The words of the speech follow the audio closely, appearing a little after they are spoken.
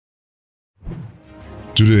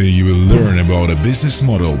Today you will learn about a business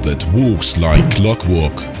model that works like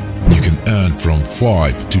clockwork. You can earn from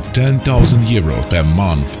 5 to 10,000 euro per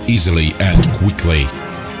month easily and quickly.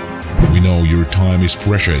 We know your time is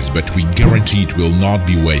precious, but we guarantee it will not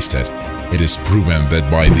be wasted. It is proven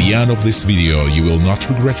that by the end of this video you will not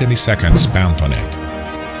regret any second spent on it.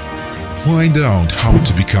 Find out how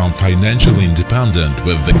to become financially independent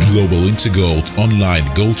with the global InterGold online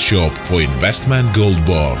gold shop for investment gold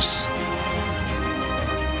bars.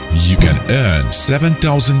 You can earn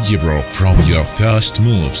 7,000 euro from your first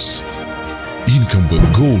moves. Income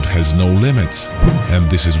with gold has no limits, and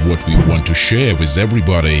this is what we want to share with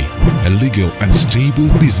everybody: a legal and stable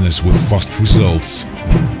business with fast results.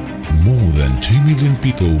 More than 2 million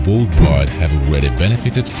people worldwide have already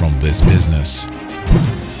benefited from this business.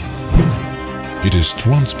 It is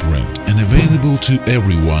transparent and available to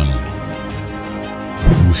everyone.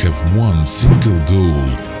 We have one single goal: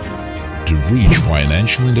 to reach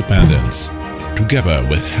financial independence, together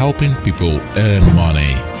with helping people earn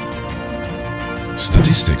money.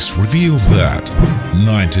 Statistics reveal that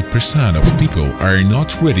 90% of people are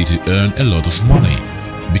not ready to earn a lot of money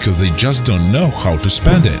because they just don't know how to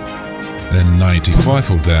spend it. And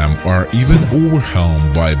 95% of them are even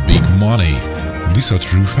overwhelmed by big money. These are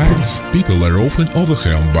true facts. People are often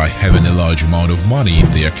overwhelmed by having a large amount of money in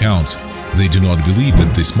their accounts. They do not believe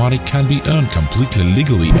that this money can be earned completely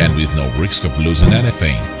legally and with no risk of losing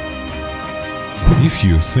anything. If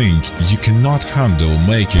you think you cannot handle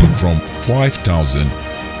making from 5,000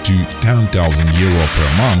 to 10,000 euro per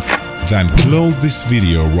month, then close this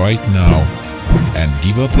video right now and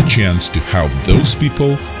give us the chance to help those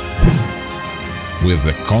people with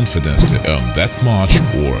the confidence to earn that much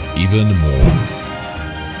or even more.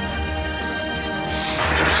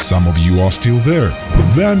 Some of you are still there.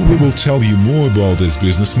 Then we will tell you more about this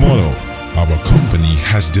business model. Our company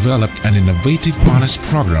has developed an innovative bonus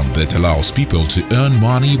program that allows people to earn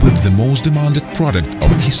money with the most demanded product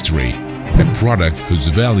of history, a product whose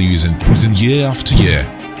value is increasing year after year: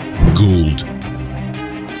 gold.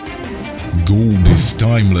 Gold is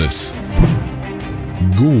timeless.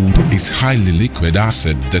 Gold is a highly liquid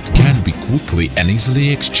asset that can be quickly and easily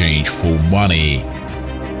exchanged for money.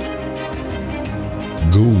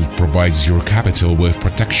 Gold provides your capital with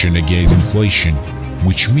protection against inflation,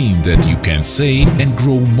 which means that you can save and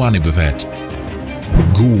grow money with it.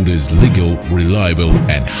 Gold is legal, reliable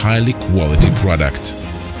and highly quality product.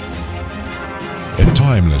 A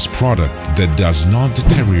timeless product that does not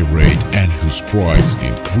deteriorate and whose price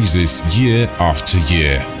increases year after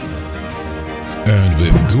year. Earn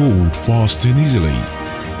with gold fast and easily,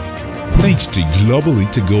 thanks to Global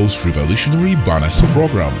InterGold's revolutionary bonus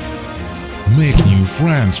program. Make new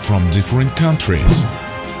friends from different countries,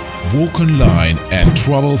 work online and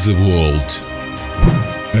travel the world.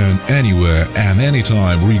 Earn anywhere and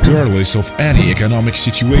anytime regardless of any economic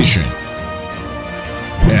situation.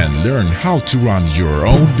 And learn how to run your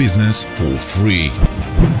own business for free.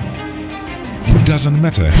 It doesn't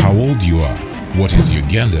matter how old you are, what is your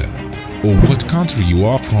gender, or what country you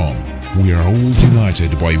are from. We are all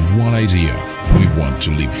united by one idea. We want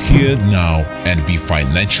to live here now and be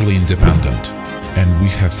financially independent. And we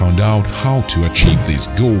have found out how to achieve this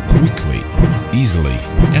goal quickly, easily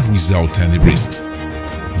and without any risks.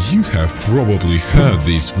 You have probably heard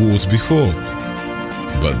these words before.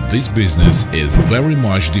 But this business is very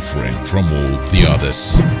much different from all the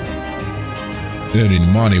others. Earning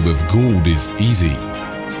money with gold is easy.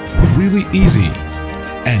 Really easy.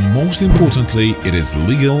 And most importantly, it is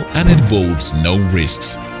legal and involves no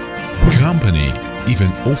risks. Company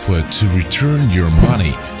even offered to return your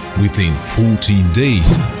money within 14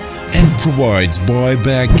 days and provides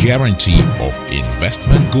buyback guarantee of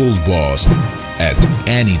investment gold bars at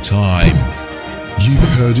any time. You've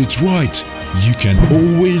heard it right. You can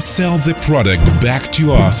always sell the product back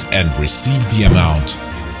to us and receive the amount.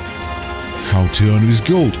 How to earn with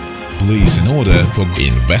gold? Place an order for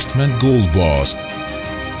investment gold bars.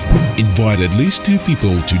 Invite at least 2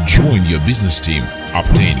 people to join your business team.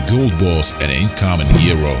 Obtain gold bars and income in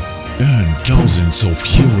euro. Earn thousands of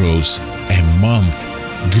euros a month.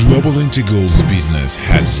 Global InterGold's business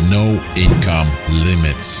has no income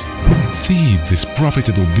limits. Feed this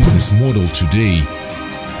profitable business model today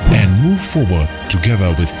and move forward together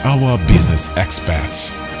with our business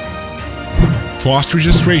experts. Fast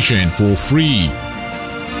registration for free.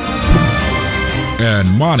 Earn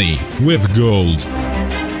money with gold.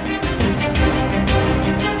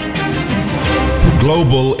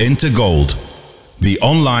 Global InterGold, the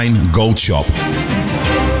online gold shop.